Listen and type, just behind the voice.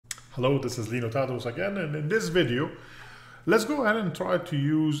Hello, this is Lino Tadros again, and in this video, let's go ahead and try to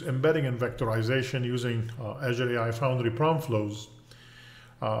use embedding and vectorization using Azure AI Foundry prom flows.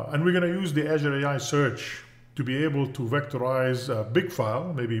 And we're going to use the Azure AI Search to be able to vectorize a big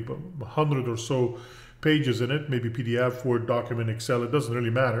file, maybe 100 or so pages in it, maybe PDF, Word document, Excel, it doesn't really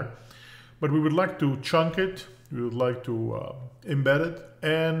matter. But we would like to chunk it, we would like to embed it,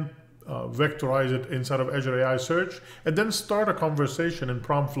 and vectorize it inside of Azure AI Search, and then start a conversation in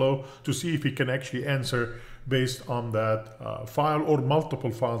prompt flow to see if it can actually answer based on that file or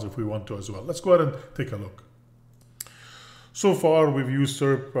multiple files if we want to as well. Let's go ahead and take a look. So far we've used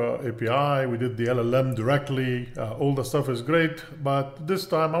SERP API, we did the LLM directly, all the stuff is great, but this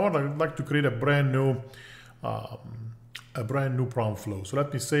time I would like to create a brand new prompt flow. So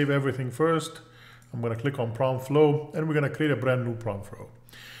let me save everything first. I'm going to click on prompt flow and we're going to create a brand new prompt flow.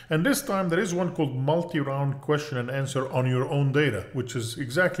 And this time there is one called multi-round question and answer on your own data, which is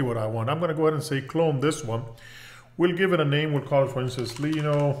exactly what I want. I'm going to go ahead and say clone this one. We'll give it a name. We'll call it, for instance,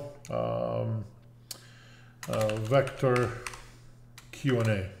 Lino Vector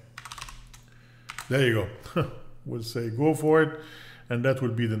Q&A. There you go. We'll say go for it, and that will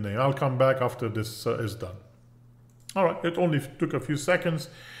be the name. I'll come back after this is done. All right, it only took a few seconds,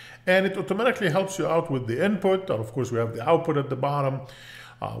 and it automatically helps you out with the input. And of course, we have the output at the bottom.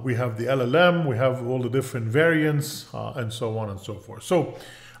 We have the LLM, we have all the different variants, and so on and so forth. So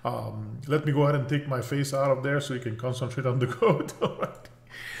let me go ahead and take my face out of there so you can concentrate on the code.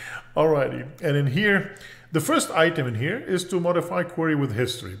 Alrighty, and in here, the first item in here is to modify query with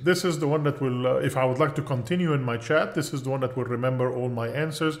history. This is the one that will, if I would like to continue in my chat, this is the one that will remember all my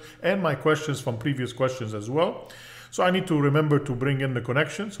answers and my questions from previous questions as well. So I need to remember to bring in the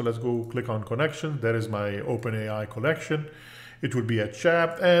connection. So let's go click on connection. That is my OpenAI connection. It will be a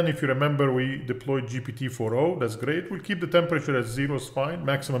chat, and if you remember, we deployed GPT-4o. That's great. We'll keep the temperature at 0 is fine.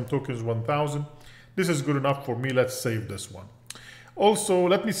 Maximum token is 1000. This is good enough for me. Let's save this one. Also,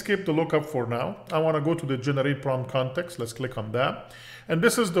 let me skip the lookup for now. I want to go to the generate prompt context. Let's click on that. And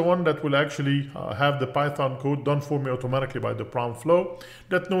this is the one that will actually have the Python code done for me automatically by the prompt flow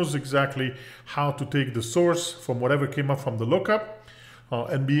that knows exactly how to take the source from whatever came up from the lookup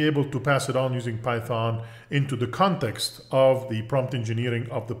and be able to pass it on using Python into the context of the prompt engineering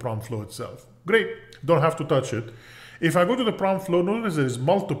of the prompt flow itself. Great, don't have to touch it. If I go to the prompt flow, notice there's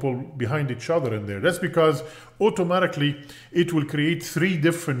multiple behind each other in there. That's because automatically it will create 3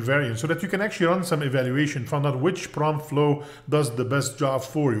 different variants so that you can actually run some evaluation, find out which prompt flow does the best job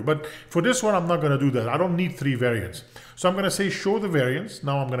for you. But for this one, I'm not going to do that. I don't need 3 variants. So I'm going to say show the variants.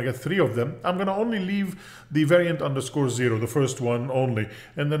 Now I'm going to get 3 of them. I'm going to only leave the variant _0, the first one only.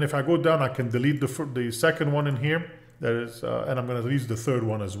 And then if I go down, I can delete the second one in here. There is, and I'm going to leave the third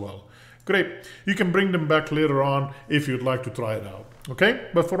one as well. Great. You can bring them back later on if you'd like to try it out. Okay,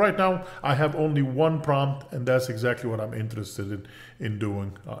 but for right now, I have only one prompt, and that's exactly what I'm interested in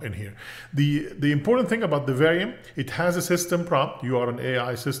doing in here. The important thing about the variant, it has a system prompt. You are an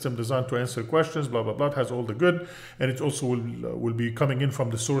AI system designed to answer questions, blah, blah, blah. It has all the good, and it also will be coming in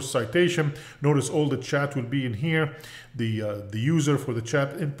from the source citation. Notice all the chat will be in here. The user for the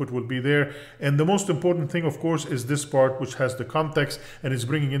chat input will be there. And the most important thing, of course, is this part, which has the context, and it's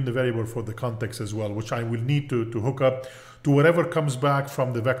bringing in the variable for the context as well, which I will need to hook up to whatever comes back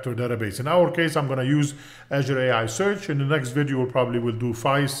from the vector database. In our case, I'm going to use Azure AI Search. In the next video, we'll probably do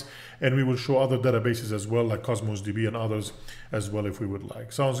FICE, and we will show other databases as well, like Cosmos DB and others as well, if we would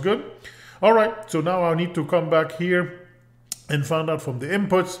like. Sounds good? All right, so now I need to come back here and find out from the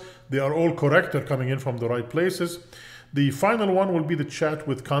inputs. They are all correct. They're coming in from the right places. The final one will be the chat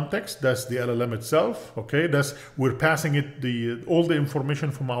with context. That's the LLM itself. Okay, we're passing it all the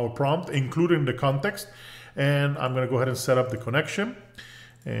information from our prompt, including the context. And I'm going to go ahead and set up the connection,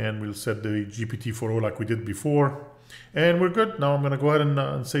 and we'll set the GPT-4o like we did before, and we're good. Now I'm going to go ahead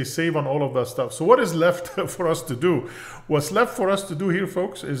and say save on all of that stuff. So what is left for us to do? What's left for us to do here,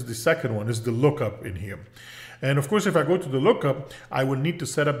 folks, is the second one, is the lookup in here. And of course, if I go to the lookup, I will need to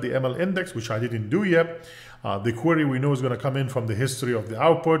set up the ML index, which I didn't do yet. The query we know is going to come in from the history of the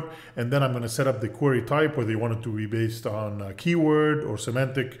output, and then I'm going to set up the query type, whether you want it to be based on keyword or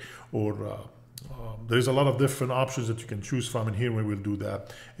semantic, or there's a lot of different options that you can choose from in here. We will do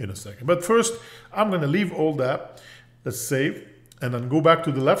that in a second. But first, I'm going to leave all that. Let's save, and then go back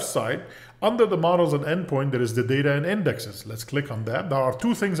to the left side. Under the models and endpoint, there is the data and indexes. Let's click on that. There are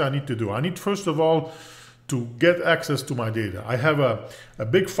 2 things I need to do. I need, first of all, to get access to my data. I have a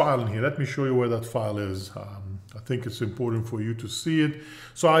big file in here. Let me show you where that file is. I think it's important for you to see it.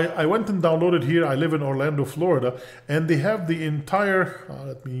 So I went and downloaded here. I live in Orlando, Florida, and they have the entire,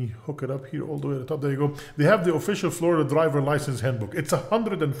 let me hook it up here all the way to the top. There you go. They have the official Florida driver license handbook. It's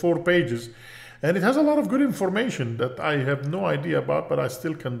 104 pages, and it has a lot of good information that I have no idea about, but I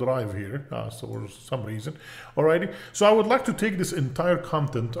still can drive here, so for some reason. Alrighty, so I would like to take this entire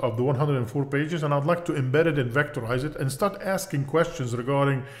content of the 104 pages, and I'd like to embed it and vectorize it and start asking questions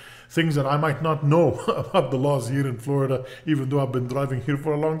regarding things that I might not know about the laws here in Florida, even though I've been driving here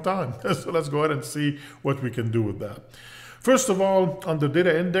for a long time. So let's go ahead and see what we can do with that. First of all, under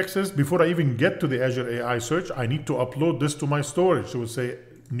data indexes, before I even get to the Azure AI Search, I need to upload this to my storage. So we'll say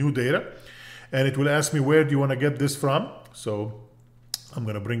new data, and it will ask me, where do you want to get this from? So I'm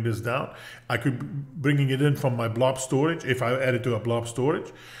going to bring this down. I could be bringing it in from my blob storage. If I add it to a blob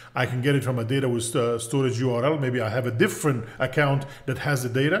storage, I can get it from a data with storage URL. Maybe I have a different account that has the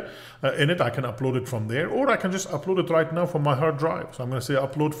data in it. I can upload it from there, or I can just upload it right now from my hard drive. So I'm going to say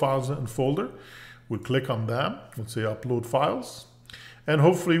upload files and folder. We'll click on that. We'll say upload files. And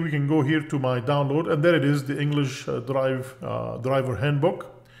hopefully we can go here to my download. And there it is, the English driver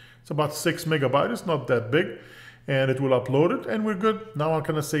handbook. It's about 6 megabytes. It's not that big. And it will upload it, and we're good. Now I'm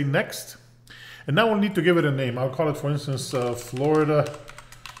going to say next. And now we'll need to give it a name. I'll call it, for instance, Florida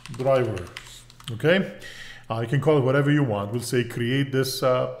drivers. Okay? You can call it whatever you want. We'll say create this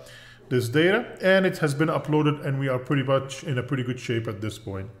this data, and it has been uploaded, and we are pretty much in a pretty good shape at this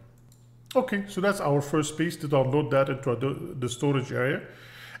point. Okay, so that's our first piece, to download that into the storage area.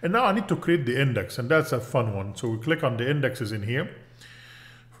 And now I need to create the index, and that's a fun one. So we click on the indexes in here.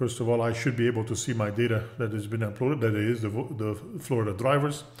 First of all, I should be able to see my data that has been uploaded. That is the Florida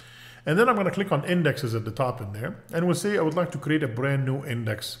drivers. And then I'm going to click on indexes at the top in there. And we'll say I would like to create a brand new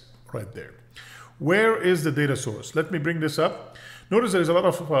index right there. Where is the data source? Let me bring this up. Notice there's a lot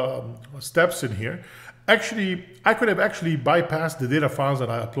of steps in here. Actually, I could have actually bypassed the data files that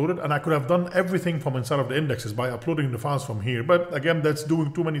I uploaded, and I could have done everything from inside of the indexes by uploading the files from here. But again, that's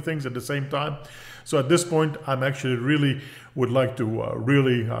doing too many things at the same time. So at this point, I'm actually really would like to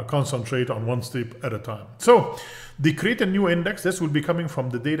really concentrate on one step at a time. So the create a new index, this will be coming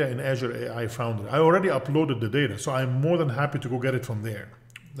from the data in Azure AI Foundry. I already uploaded the data, so I'm more than happy to go get it from there.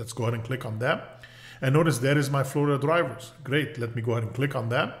 Let's go ahead and click on that. And notice there is my Florida drivers. Great, let me go ahead and click on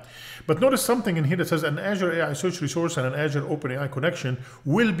that. But notice something in here that says an Azure AI Search resource and an Azure OpenAI connection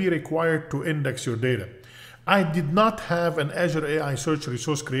will be required to index your data. I did not have an Azure AI Search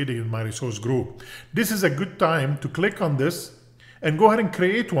resource created in my resource group. This is a good time to click on this and go ahead and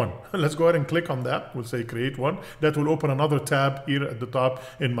create one. Let's go ahead and click on that. We'll say create one. That will open another tab here at the top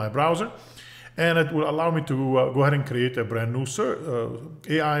in my browser. And it will allow me to go ahead and create a brand new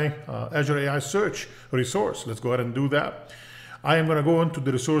Azure AI Search resource. Let's go ahead and do that. I am going to go into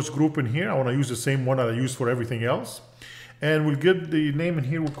the resource group in here. I want to use the same one that I use for everything else. And we'll get the name in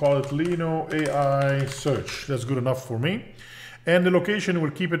here. We'll call it Lino AI Search. That's good enough for me. And the location, we'll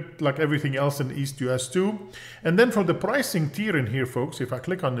keep it like everything else in East US 2. And then for the pricing tier in here, folks, if I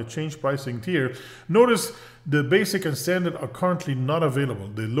click on the change pricing tier, notice the basic and standard are currently not available.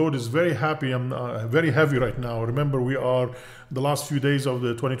 The load is very heavy right now. Remember, we are the last few days of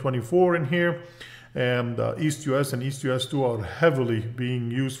the 2024 in here. And East US and East US 2 are heavily being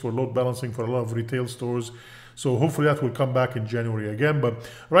used for load balancing for a lot of retail stores. So hopefully that will come back in January again. But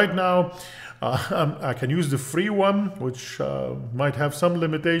right now, I can use the free one, which might have some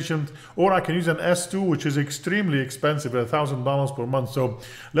limitations, or I can use an S2, which is extremely expensive at $1,000 per month. So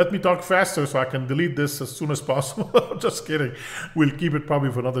let me talk faster so I can delete this as soon as possible. Just kidding. We'll keep it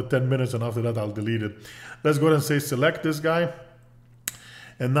probably for another 10 minutes, and after that, I'll delete it. Let's go ahead and say select this guy.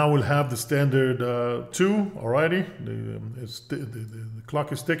 And now we'll have the standard 2, alrighty. The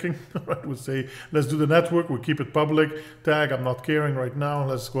clock is ticking. Right, we'll say, let's do the network. We'll keep it public. Tag, I'm not caring right now.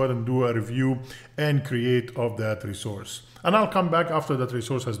 Let's go ahead and do a review and create of that resource. And I'll come back after that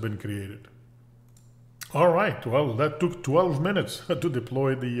resource has been created. All right, well, that took 12 minutes to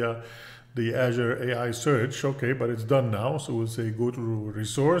deploy the Azure AI Search. Okay, but it's done now. So we'll say go to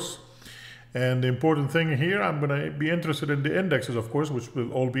resource. And the important thing here, I'm going to be interested in the indexes, of course, which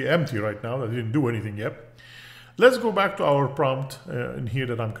will all be empty right now. I didn't do anything yet. Let's go back to our prompt in here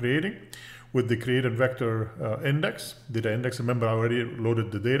that I'm creating with the created vector index, data index. Remember, I already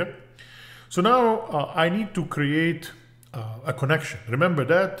loaded the data. So now I need to create a connection. Remember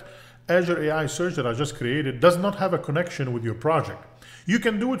that Azure AI Search that I just created does not have a connection with your project. You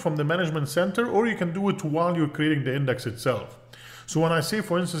can do it from the management center, or you can do it while you're creating the index itself. So when I say,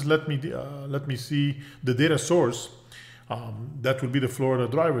 for instance, let me see the data source, that will be the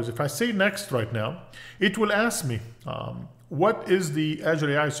Florida drivers. If I say next right now, it will ask me, what is the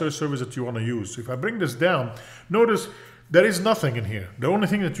Azure AI Search service that you want to use. So if I bring this down, notice there is nothing in here. The only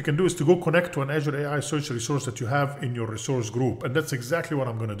thing that you can do is to go connect to an Azure AI Search resource that you have in your resource group. And that's exactly what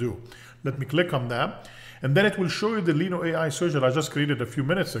I'm going to do. Let me click on that. And then it will show you the Lino AI Search that I just created a few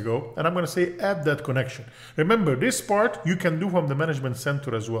minutes ago. And I'm going to say add that connection. Remember, this part you can do from the management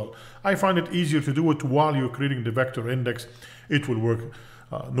center as well. I find it easier to do it while you're creating the vector index. It will work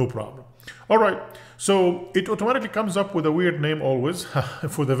no problem. All right, so it automatically comes up with a weird name always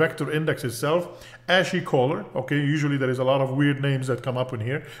for the vector index itself, Ashy Caller. Okay, usually there is a lot of weird names that come up in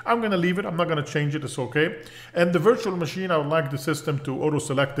here. I'm going to leave it. I'm not going to change it. It's okay. And the virtual machine, I would like the system to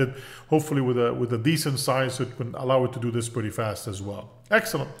auto-select it, hopefully with a decent size, so it can allow it to do this pretty fast as well.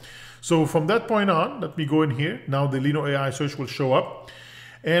 Excellent. So from that point on, let me go in here. Now the Lino AI Search will show up,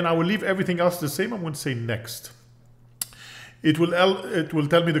 and I will leave everything else the same. I'm going to say next. It will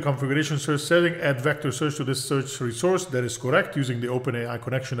tell me the configuration search setting, add vector search to this search resource. That is correct, using the OpenAI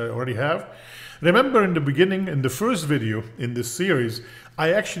connection that I already have. Remember in the beginning, in the first video in this series,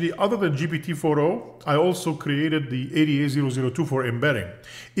 I actually, other than GPT-4o, I also created the ADA002 for embedding.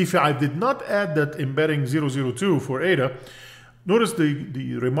 If I did not add that embedding 002 for ADA, notice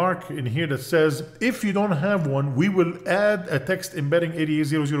the remark in here that says, if you don't have one, we will add a text embedding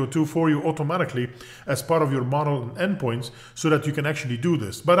ADA002 for you automatically as part of your model and endpoints so that you can actually do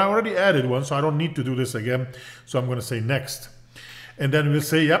this. But I already added one, so I don't need to do this again. So I'm going to say next. And then we'll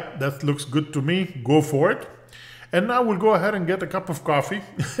say, yep, that looks good to me. Go for it. And now we'll go ahead and get a cup of coffee.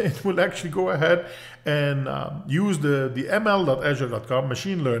 It will actually go ahead and use the ml.azure.com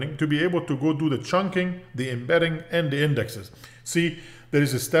machine learning to be able to go do the chunking, the embedding, and the indexes. See, there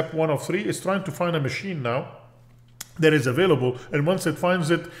is a step 1 of 3. It's trying to find a machine now that is available, and once it finds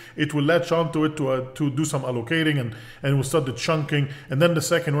it, it will latch onto it to do some allocating, and we'll start the chunking, and then the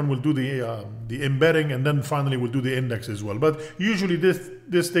second one will do the embedding, and then finally we'll do the index as well. But usually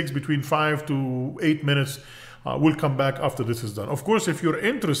this takes between 5 to 8 minutes. We'll come back after this is done. Of course, if you're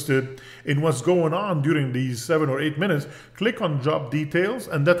interested in what's going on during these 7 or 8 minutes, click on job details,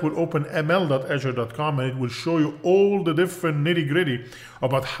 and that will open ml.azure.com, and it will show you all the different nitty-gritty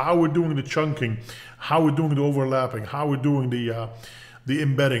about how we're doing the chunking, how we're doing the overlapping, how we're doing the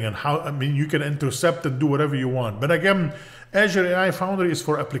embedding, and how, I mean, you can intercept and do whatever you want. But again, Azure AI Foundry is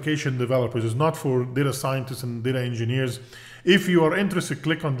for application developers. It's not for data scientists and data engineers. If you are interested,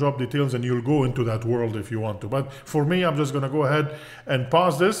 click on job details and you'll go into that world if you want to. But for me, I'm just going to go ahead and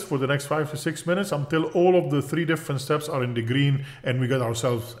pause this for the next 5 to 6 minutes until all of the 3 different steps are in the green and we get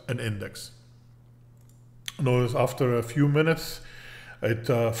ourselves an index. Notice after a few minutes, it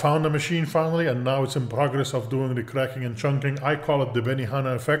found a machine finally, and now it's in progress of doing the cracking and chunking. I call it the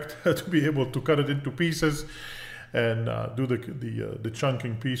Benihana effect, to be able to cut it into pieces and do the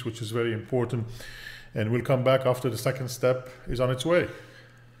chunking piece, which is very important. And we'll come back after the second step is on its way.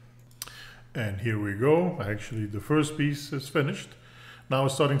 And here we go. Actually, the first piece is finished. Now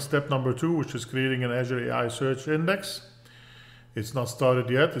it's starting step number 2, which is creating an Azure AI Search index. It's not started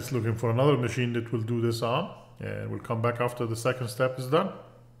yet. It's looking for another machine that will do this on. And we'll come back after the second step is done.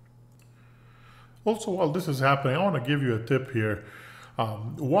 Also, while this is happening, I want to give you a tip here.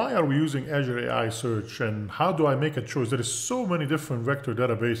 Why are we using Azure AI Search, and how do I make a choice? There is so many different vector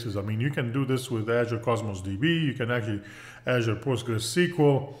databases. I mean, you can do this with Azure Cosmos DB. You can actually Azure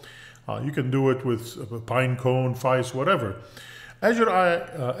PostgreSQL. You can do it with Pinecone, Feist, whatever. Azure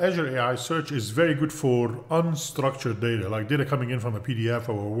AI Search is very good for unstructured data, like data coming in from a PDF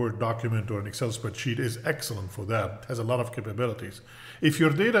or a Word document or an Excel spreadsheet is excellent for that. It has a lot of capabilities. If your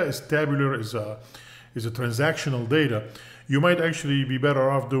data is tabular, is a transactional data, you might actually be better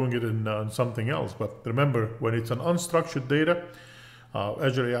off doing it in something else. But remember, when it's an unstructured data,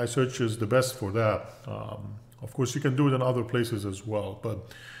 Azure AI Search is the best for that. Of course, you can do it in other places as well.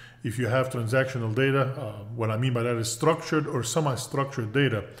 But if you have transactional data, what I mean by that is structured or semi-structured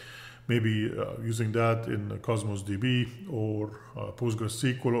data, maybe using that in Cosmos DB or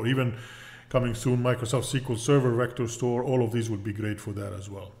PostgreSQL, or even coming soon, Microsoft SQL Server Vector Store, all of these would be great for that as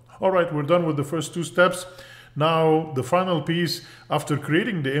well. All right, we're done with the first 2 steps. Now, the final piece, after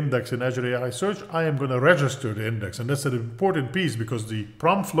creating the index in Azure AI Search, I am going to register the index. And that's an important piece because the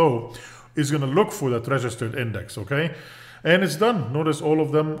prompt flow is going to look for that registered index, okay? And it's done. Notice all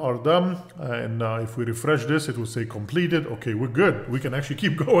of them are done. And if we refresh this, it will say completed. Okay, we're good. We can actually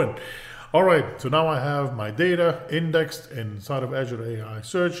keep going. All right, so now I have my data indexed inside of Azure AI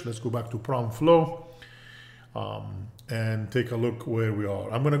Search. Let's go back to prompt flow. And take a look where we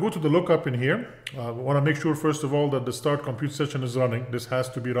are. I'm going to go to the lookup in here. I want to make sure, first of all, that the start compute session is running. This has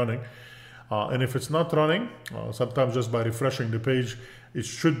to be running. And if it's not running, sometimes just by refreshing the page, it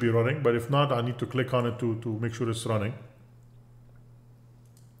should be running. But if not, I need to click on it to make sure it's running.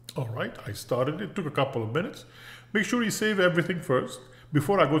 All right, I started. It took a couple of minutes. Make sure you save everything first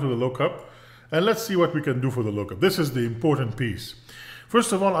before I go to the lookup. And let's see what we can do for the lookup. This is the important piece.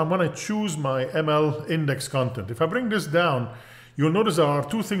 First of all, I'm going to choose my ML index content. If I bring this down, you'll notice there are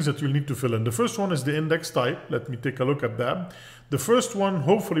two things that you'll need to fill in. The first one is the index type. Let me take a look at that. The first one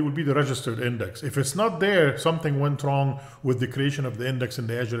hopefully will be the registered index. If it's not there, something went wrong with the creation of the index in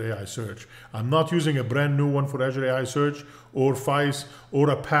the Azure AI Search. I'm not using a brand new one for Azure AI Search or FICE or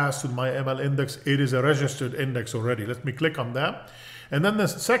a pass with my ML index. It is a registered index already. Let me click on that. And then the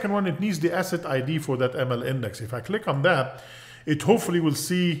second one, it needs the asset ID for that ML index. If I click on that, it hopefully will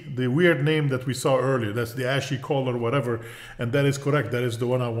see the weird name that we saw earlier. That's the ASCII call or whatever. And that is correct. That is the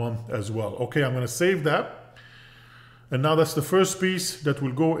one I want as well. Okay, I'm going to save that. And now that's the first piece that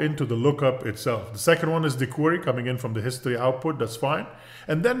will go into the lookup itself. The second one is the query coming in from the history output. That's fine.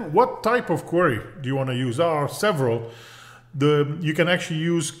 And then what type of query do you want to use? There are several. You can actually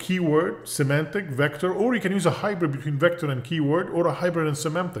use keyword, semantic, vector, or you can use a hybrid between vector and keyword, or a hybrid and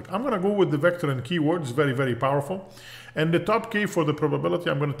semantic. I'm going to go with the vector and keyword. It's very, very powerful. And the top key for the probability,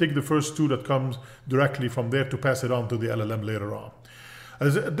 I'm going to take the first two that comes directly from there to pass it on to the LLM later on.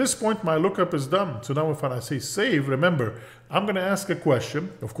 At this point, my lookup is done. So now if I say save, remember, I'm going to ask a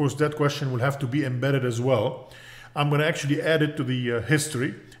question. Of course, that question will have to be embedded as well. I'm going to actually add it to the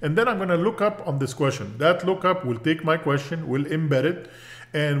history. And then I'm going to look up on this question. That lookup will take my question, will embed it,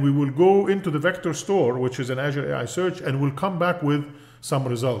 and we will go into the vector store, which is an Azure AI Search, and we'll come back with some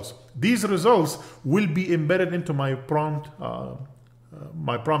results. These results will be embedded into my prompt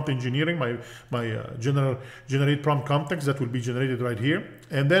engineering, my generate prompt context that will be generated right here,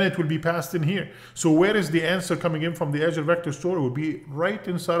 and then it will be passed in here. So where is the answer coming in from the Azure Vector Store? It will be right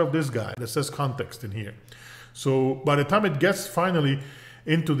inside of this guy that says context in here. So by the time it gets finally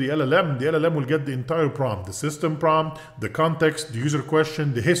into the LLM will get the entire prompt, the system prompt, the context, the user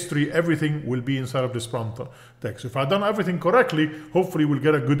question, the history, everything will be inside of this prompt text. If I've done everything correctly, hopefully we'll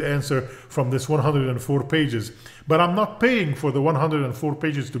get a good answer from this 104 pages. But I'm not paying for the 104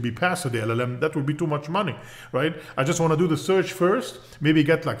 pages to be passed to the LLM. That would be too much money, right? I just want to do the search first, maybe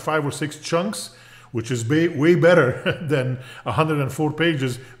get like 5 or 6 chunks, which is way better than 104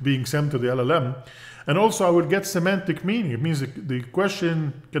 pages being sent to the LLM. And also I would get semantic meaning. It means the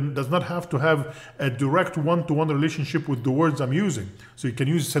question does not have to have a direct one-to-one relationship with the words I'm using. So you can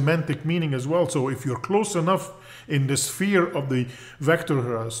use semantic meaning as well. So if you're close enough in the sphere of the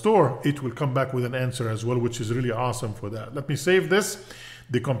vector store, it will come back with an answer as well, which is really awesome for that. Let me save this.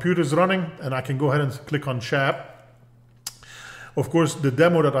 The computer is running and I can go ahead and click on chat. Of course, the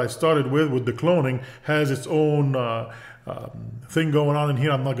demo that I started with the cloning has its own thing going on in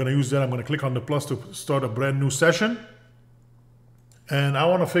here. I'm not going to use that. I'm going to click on the plus to start a brand new session. And I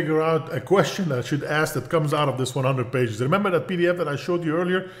want to figure out a question that I should ask that comes out of this 100 pages. Remember that PDF that I showed you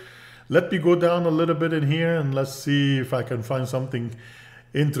earlier? Let me go down a little bit in here and let's see if I can find something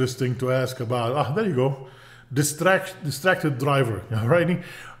interesting to ask about. Ah, there you go. Distracted driver. Alrighty.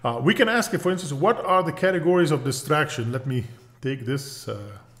 We can ask it, for instance, what are the categories of distraction? Let me take this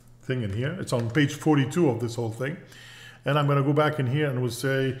thing in here. It's on page 42 of this whole thing. And I'm going to go back in here and we'll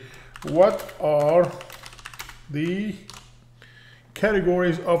say, what are the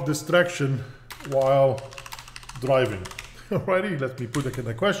categories of distraction while driving? Alrighty, let me put it in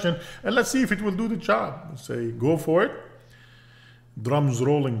a question and let's see if it will do the job. We'll say, go for it. Drums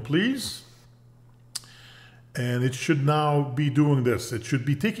rolling, please. And it should now be doing this. It should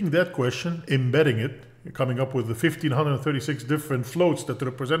be taking that question, embedding it, coming up with the 1,536 different floats that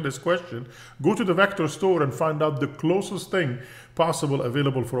represent this question. Go to the vector store and find out the closest thing possible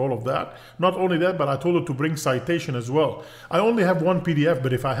available for all of that. Not only that, but I told it to bring citation as well. I only have one PDF,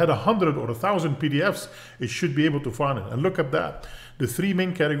 but if I had 100 or 1,000 PDFs, it should be able to find it. And look at that. The 3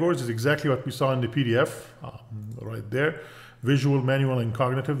 main categories is exactly what we saw in the PDF, right there. Visual, manual, and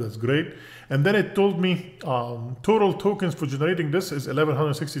cognitive. That's great. And then it told me total tokens for generating this is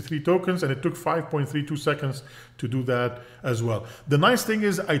 1,163 tokens, and it took 5.32 seconds to do that as well. The nice thing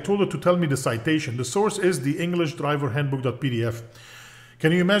is I told it to tell me the citation. The source is the English driver handbook.pdf.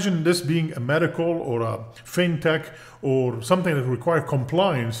 Can you imagine this being a medical or a fintech or something that requires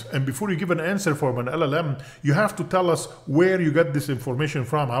compliance, and before you give an answer from an LLM, you have to tell us where you got this information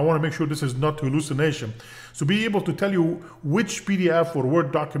from. I want to make sure this is not hallucination. So be able to tell you which PDF or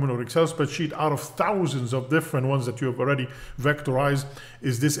Word document or Excel spreadsheet out of thousands of different ones that you have already vectorized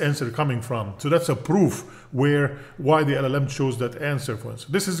is this answer coming from. So that's a proof why the LLM chose that answer for us.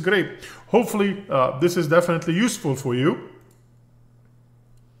 This is great. Hopefully this is definitely useful for you.